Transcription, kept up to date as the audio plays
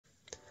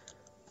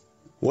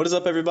What is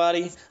up,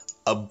 everybody?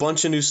 A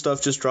bunch of new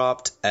stuff just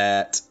dropped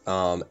at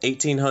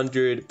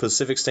 1800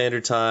 Pacific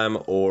Standard Time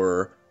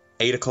or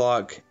 8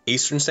 o'clock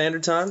Eastern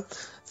Standard Time.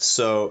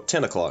 So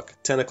 10 o'clock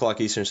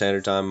Eastern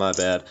Standard Time, my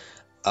bad.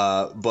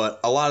 But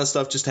a lot of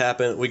stuff just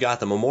happened. We got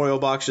the Memorial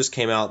Box just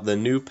came out, the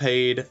new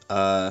paid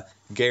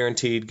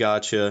guaranteed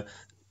gacha,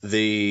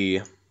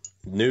 the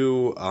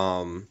new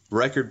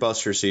Record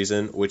Buster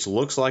season, which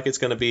looks like it's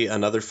going to be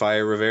another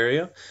Fire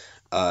Reveria,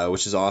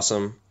 which is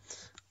awesome.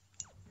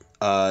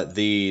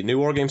 The new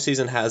War Game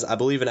season has, I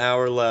believe, an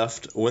hour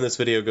left. When this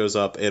video goes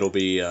up, it'll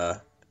be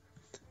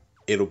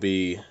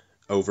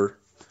over.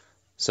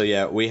 So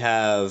yeah, we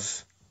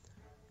have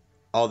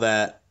all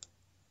that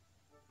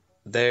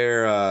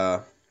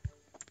there.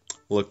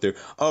 Look through.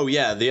 Oh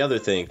yeah, the other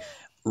thing,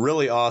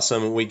 really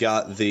awesome. We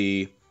got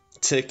the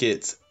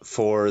ticket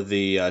for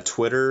the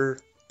Twitter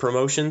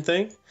promotion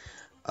thing,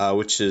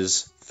 which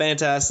is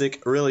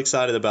fantastic. Really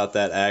excited about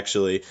that,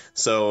 actually.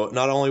 So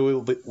not only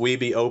will we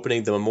be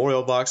opening the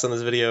Memorial Box on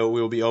this video,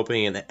 we will be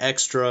opening an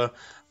extra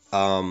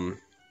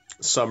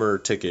summer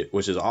ticket,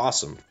 which is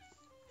awesome.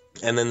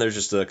 And then there's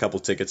just a couple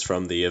tickets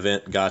from the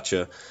event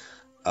gotcha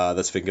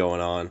that's been going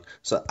on.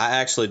 So I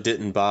actually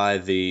didn't buy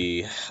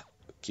the...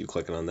 Keep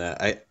clicking on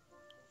that.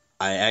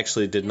 I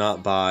actually did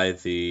not buy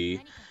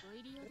the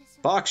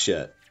box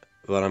yet,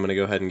 but I'm going to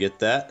go ahead and get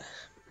that.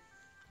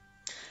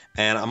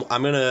 And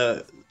I'm going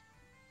to...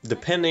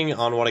 Depending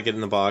on what I get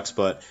in the box,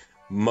 but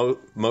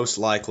most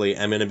likely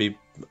I'm going to be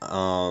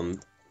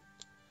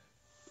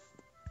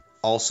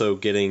also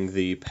getting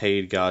the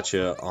paid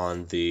gacha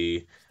on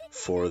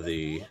for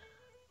the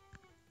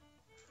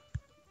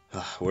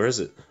where is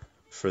it?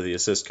 For the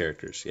assist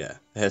characters, yeah,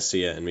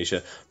 Hestia and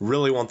Misha.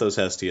 Really want those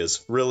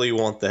Hestias. Really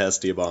want the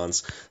Hestia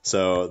bonds.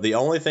 So the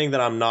only thing that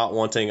I'm not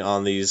wanting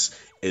on these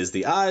is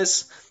the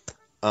eyes.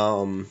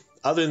 Other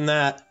than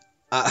that,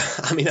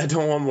 I mean, I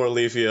don't want more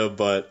Leafia,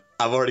 but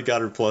I've already got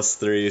her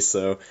 +3,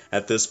 so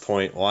at this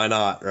point, why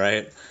not,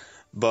 right?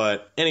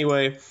 But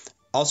anyway,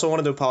 also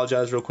wanted to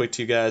apologize real quick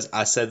to you guys.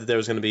 I said that there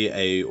was going to be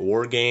a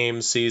War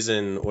Game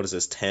season, what is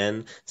this,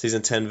 10?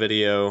 Season 10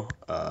 video.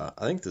 I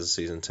think this is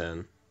season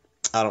 10.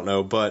 I don't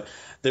know, but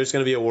there's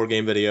going to be a War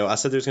Game video. I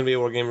said there's going to be a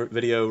War Game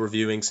video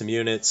reviewing some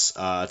units,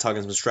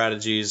 talking some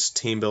strategies,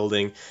 team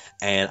building,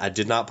 and I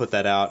did not put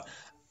that out.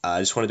 I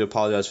just wanted to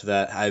apologize for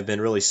that. I've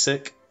been really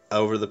sick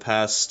over the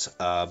past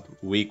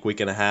week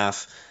and a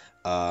half.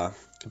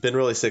 Been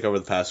really sick over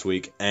the past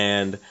week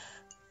and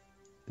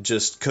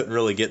just couldn't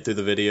really get through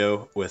the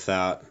video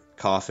without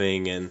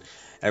coughing and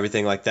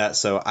everything like that,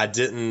 so I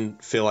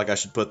didn't feel like I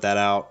should put that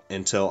out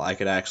until I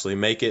could actually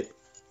make it.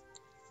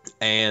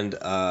 And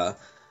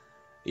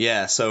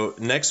yeah, so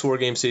next War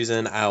Game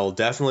season I'll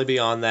definitely be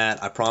on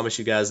that. I promise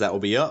you guys that will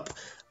be up.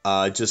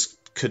 Just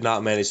could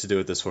not manage to do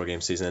it this War Game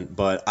season,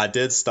 but I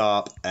did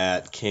stop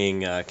at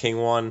King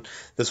 1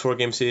 this War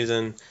Game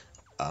season.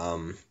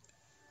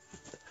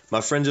 My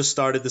friend just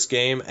started this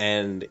game,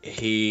 and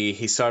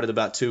he started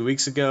about 2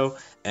 weeks ago,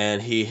 and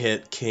he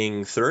hit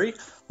King 3,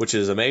 which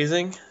is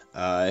amazing.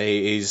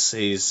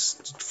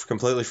 He's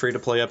completely free to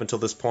play up until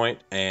this point,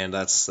 and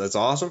that's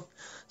awesome.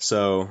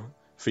 So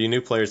for you new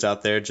players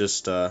out there,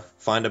 just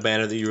find a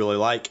banner that you really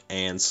like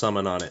and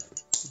summon on it,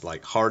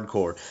 like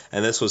hardcore.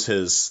 And this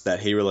was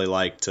that he really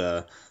liked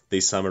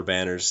these summer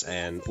banners,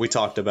 and we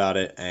talked about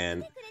it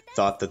and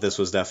thought that this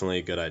was definitely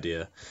a good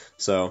idea.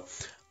 So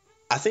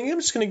I think I'm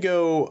just going to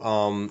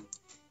go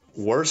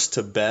worst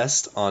to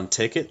best on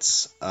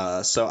tickets.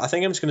 So I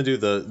think I'm just going to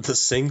do the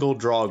single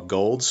draw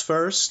golds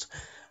first,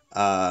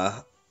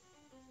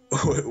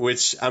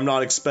 which I'm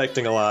not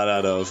expecting a lot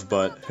out of,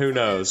 but who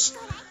knows.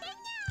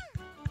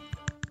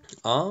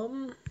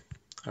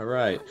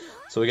 Alright,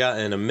 so we got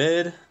in a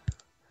mid.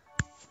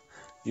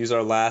 Use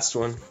our last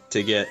one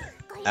to get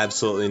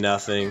absolutely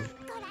nothing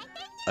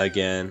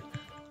again.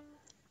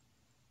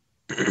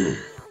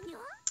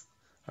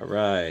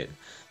 Alright.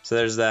 So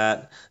there's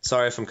that.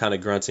 Sorry if I'm kind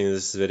of grunting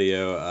this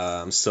video.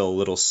 I'm still a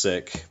little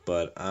sick,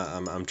 but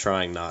I'm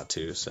trying not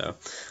to. So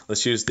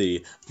let's use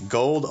the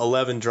gold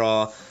 11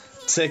 draw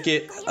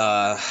ticket.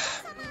 Yeah,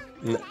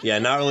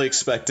 not really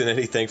expecting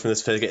anything from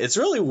this ticket. It's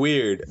really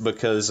weird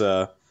because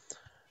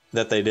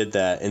that they did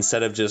that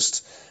instead of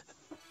just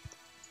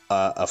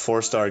a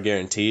 4-star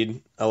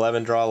guaranteed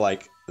 11 draw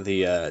like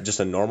the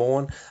just a normal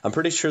one. I'm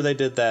pretty sure they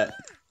did that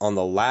on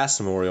the last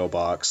Memorial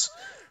Box,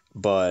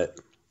 but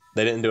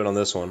they didn't do it on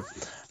this one.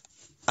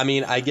 I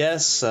mean, I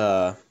guess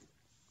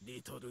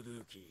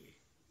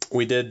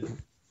we did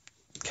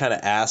kind of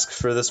ask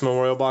for this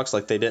Memorial Box,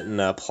 like they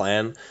didn't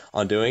plan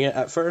on doing it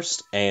at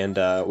first, and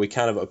we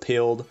kind of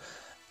appealed,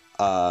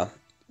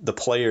 the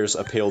players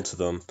appealed to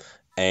them,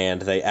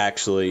 and they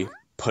actually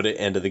put it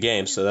into the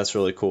game, so that's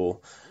really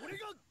cool.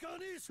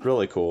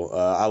 Really cool.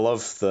 I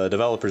love the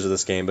developers of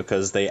this game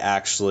because they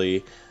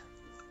actually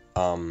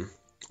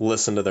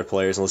listen to their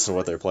players and listen to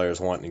what their players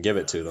want and give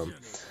it to them.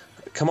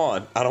 Come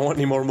on, I don't want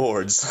any more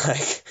Mords.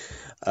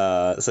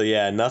 So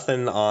yeah,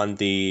 nothing on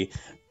the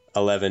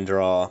 11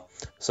 draw.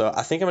 So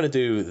I think I'm going to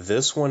do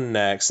this one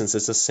next since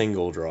it's a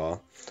single draw.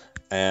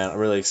 And I'm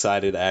really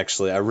excited,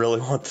 actually. I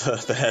really want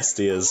the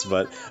Hestias,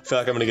 but I feel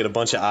like I'm going to get a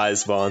bunch of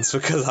Eyes bonds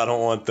because I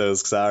don't want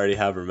those because I already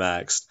have her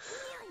maxed.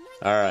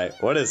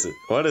 Alright, what is it?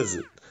 What is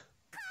it?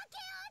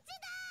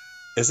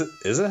 Is it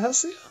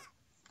Hestia?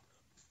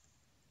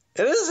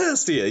 It is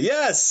Hestia!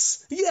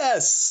 Yes!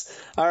 Yes!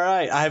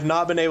 Alright, I have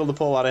not been able to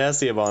pull a lot of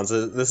Hestia bonds.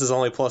 This is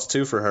only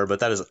 +2 for her,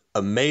 but that is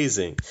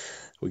amazing.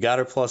 We got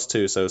her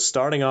 +2, so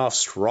starting off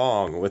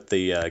strong with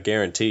the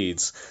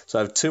guaranteeds. So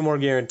I have 2 more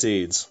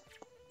guaranteeds.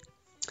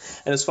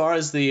 And as far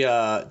as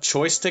the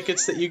choice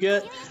tickets that you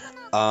get,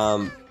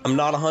 I'm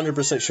not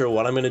 100% sure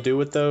what I'm going to do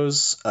with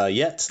those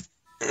yet.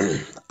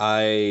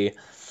 I'm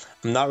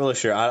not really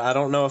sure. I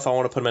don't know if I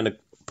want to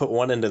put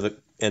one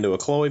into a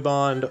Chloe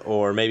bond,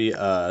 or maybe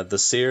the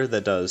Seer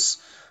that does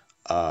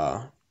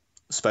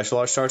special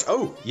arts charge.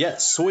 Oh,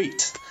 yes,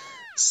 sweet.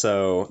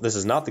 So this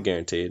is not the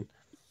guaranteed.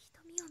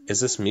 Is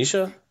this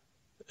Misha?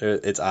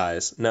 It's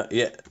Eyes. No,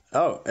 yeah.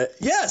 Oh,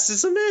 yes,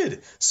 it's a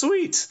mid.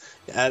 Sweet.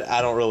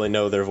 I don't really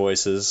know their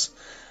voices.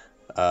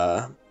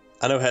 I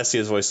know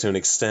Hestia's voice to an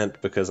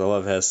extent because I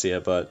love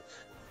Hestia, but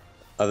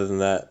other than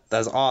that,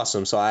 that's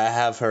awesome. So I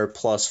have her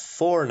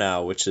 +4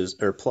 now, which is,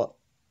 or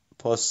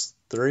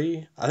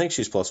 +3? I think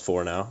she's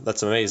 +4 now.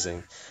 That's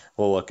amazing.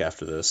 We'll look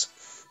after this.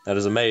 That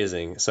is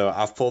amazing. So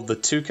I've pulled the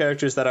 2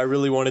 characters that I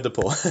really wanted to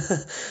pull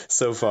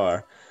so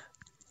far.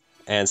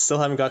 And still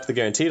haven't got to the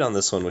guaranteed on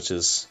this one, which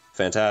is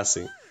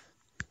fantastic.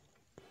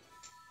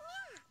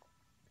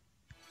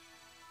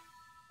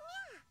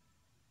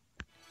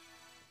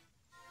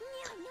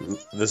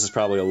 This is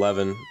probably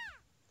 11.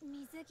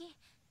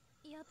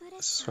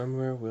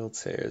 Swimwear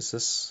wheelchair. Is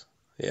this?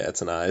 Yeah,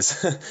 it's an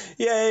Eyes.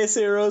 Yay,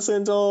 Zero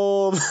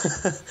Centold!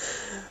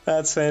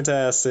 That's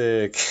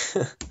fantastic.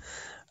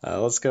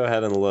 Let's go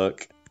ahead and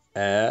look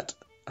at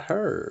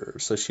her.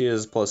 So she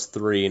is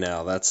 +3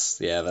 now. That's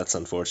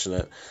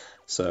unfortunate.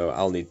 So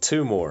I'll need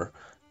 2 more.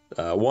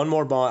 1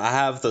 more bond. I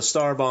have the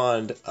Star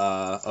Bond,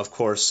 of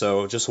course,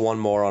 so just 1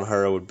 more on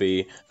her would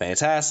be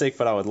fantastic,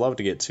 but I would love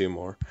to get 2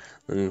 more.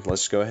 And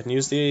let's go ahead and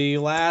use the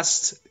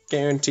last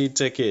guaranteed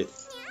ticket.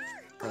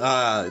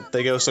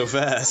 They go so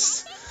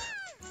fast.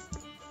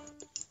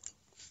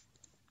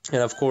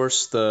 And of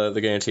course, the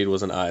guaranteed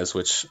was an Eyes,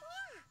 which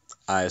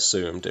I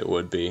assumed it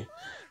would be.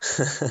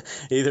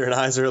 Either an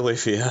Eyes or a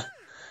Leafia.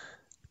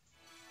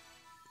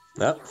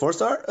 No,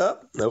 4-star? Oh,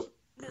 nope.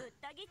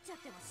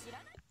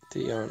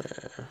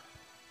 Diona.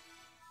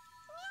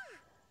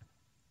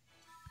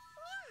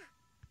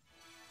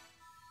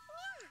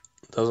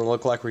 Doesn't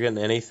look like we're getting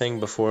anything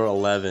before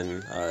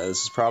 11.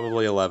 This is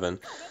probably 11.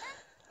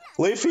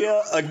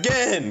 Leafia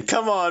again!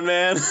 Come on,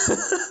 man!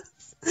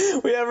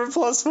 We have her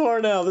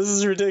 +4 now. This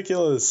is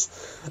ridiculous.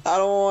 I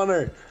don't want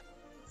her.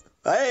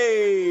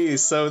 Hey,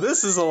 so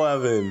this is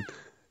 11.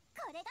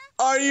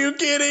 Are you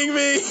kidding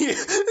me?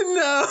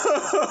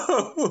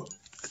 No!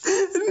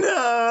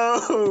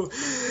 No!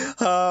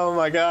 Oh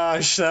my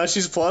gosh, now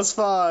she's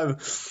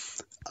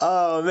 +5.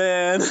 Oh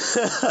man.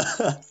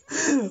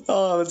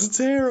 Oh, that's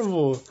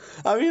terrible.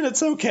 I mean,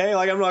 it's okay.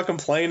 Like, I'm not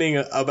complaining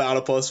about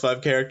a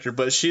 +5 character,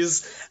 but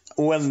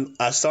when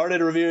I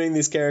started reviewing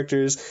these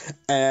characters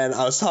and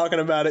I was talking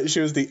about it, she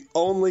was the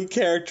only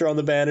character on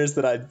the banners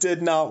that I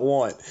did not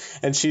want.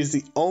 And she's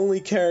the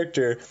only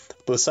character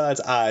besides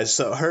Eyes.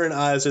 So her and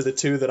Eyes are the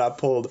 2 that I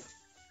pulled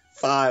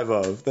 5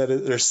 of,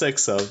 or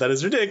 6 of. That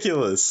is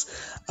ridiculous.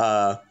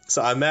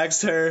 So I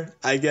maxed her.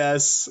 I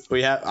guess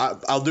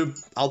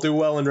I'll do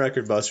well in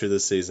Record Buster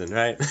this season,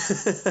 right?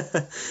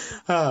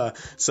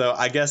 So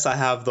I guess I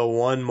have the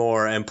 1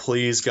 more, and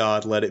please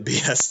God, let it be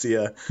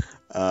Hestia.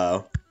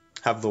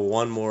 Have the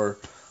 1 more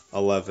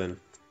 11.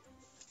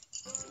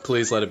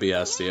 Please let it be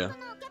Hestia.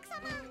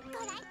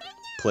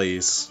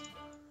 Please.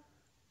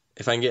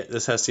 If I can get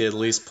this Hestia at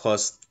least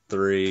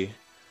 +3.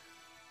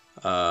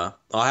 I'll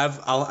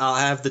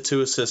have the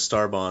 2 assist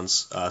star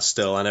bonds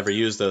still. I never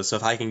use those, so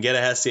if I can get a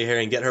Hestia here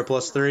and get her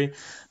 +3,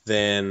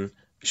 then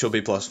she'll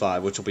be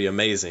 +5, which will be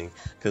amazing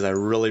because I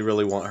really,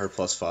 really want her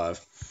 +5.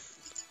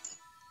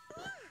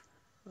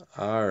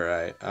 All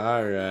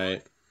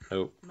right.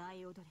 Nope.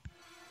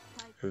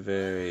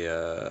 Very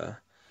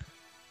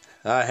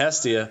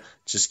Hestia,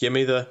 just give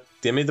me the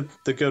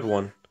good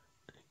one.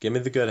 Give me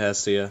the good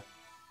Hestia.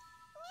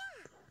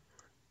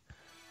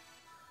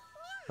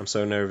 I'm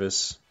so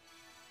nervous.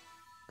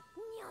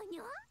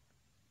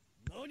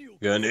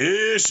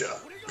 Ganesha.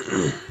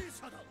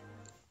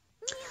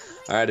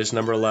 Alright, it's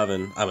number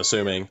 11, I'm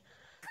assuming.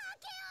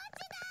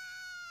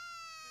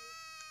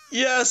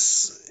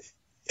 Yes!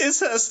 It's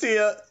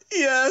Hestia!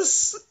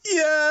 Yes!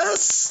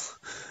 Yes!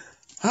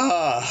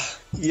 Ah,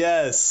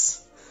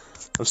 yes!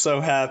 I'm so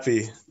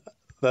happy.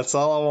 That's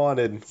all I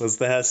wanted, was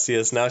the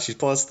Hestia. Now she's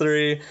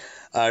 +3.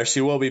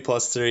 She will be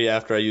 +3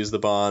 after I use the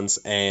bonds,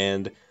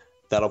 and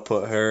that'll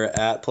put her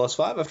at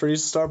 +5 after I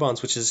use the star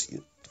bonds, which is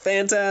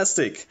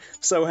fantastic.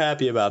 So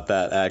happy about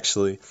that,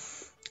 actually.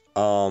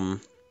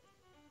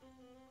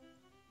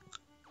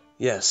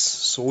 Yes,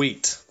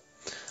 sweet.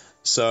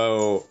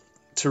 So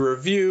to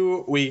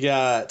review, we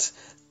got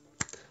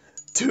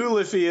 2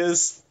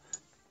 Leafias,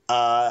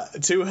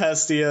 2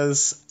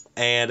 Hestias,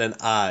 and an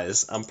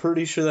eyes. I'm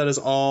pretty sure that is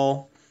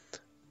all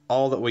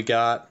that we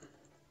got.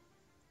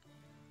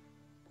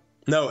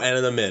 No, and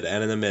in the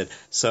mid.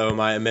 So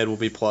my mid will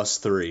be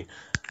 +3,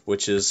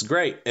 which is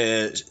great.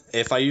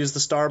 If I use the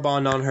star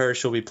bond on her,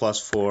 she'll be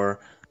 +4.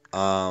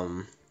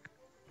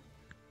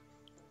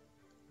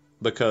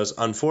 Because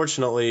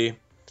unfortunately,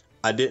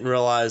 I didn't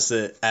realize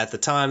that at the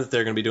time that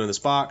they're going to be doing this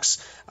box.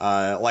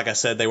 Like I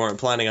said, they weren't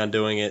planning on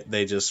doing it.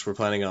 They just were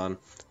planning on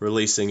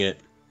releasing it.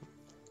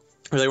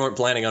 Or they weren't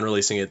planning on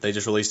releasing it. They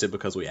just released it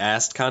because we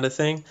asked, kind of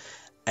thing.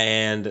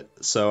 And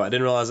so I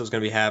didn't realize it was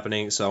going to be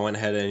happening. So I went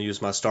ahead and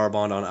used my star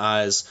bond on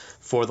eyes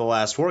for the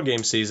last war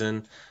game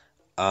season,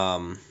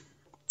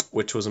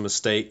 which was a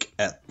mistake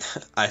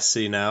I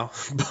see now.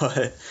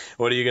 But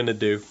what are you going to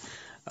do?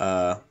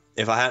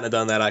 If I hadn't have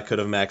done that, I could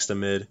have maxed a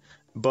mid.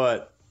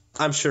 But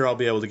I'm sure I'll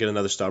be able to get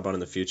another star bond in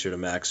the future to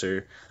max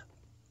her,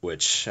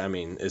 which, I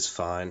mean, is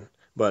fine.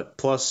 But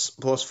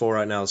 +4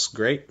 right now is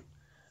great.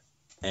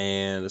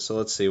 And so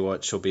let's see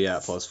what she'll be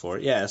at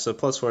 +4. Yeah, so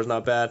 +4 is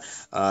not bad.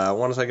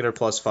 Once I get her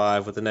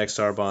 +5 with the next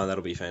star bond,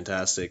 that'll be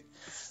fantastic.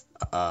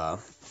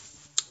 But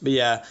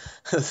yeah,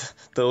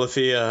 the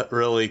Lafia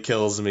really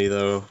kills me,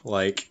 though.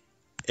 Like,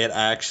 it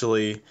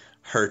actually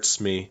hurts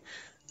me.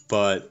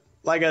 But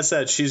like I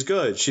said, she's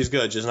good. She's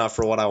good, just not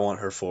for what I want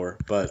her for.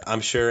 But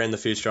I'm sure in the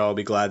future I'll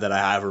be glad that I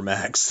have her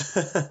maxed.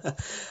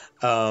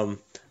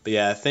 But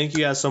yeah, thank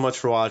you guys so much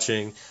for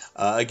watching.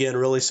 Again,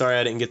 really sorry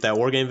I didn't get that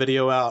Wargame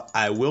video out.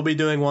 I will be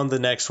doing one the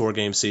next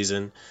Wargame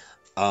season.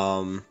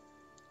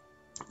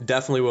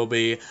 Definitely will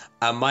be.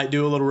 I might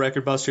do a little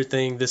Record Buster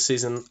thing this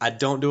season. I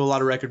don't do a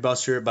lot of Record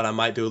Buster, but I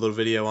might do a little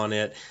video on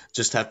it.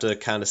 Just have to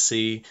kind of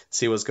see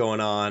what's going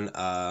on,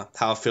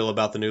 how I feel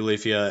about the new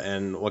Lafia,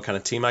 and what kind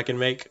of team I can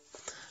make.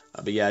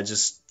 But yeah,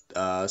 just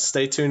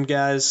stay tuned,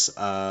 guys.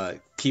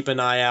 Keep an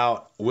eye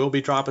out. We'll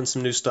be dropping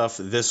some new stuff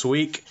this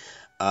week.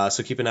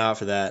 So keep an eye out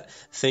for that.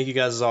 Thank you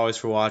guys as always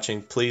for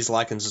watching. Please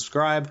like and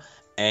subscribe,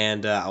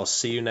 and I'll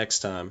see you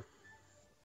next time.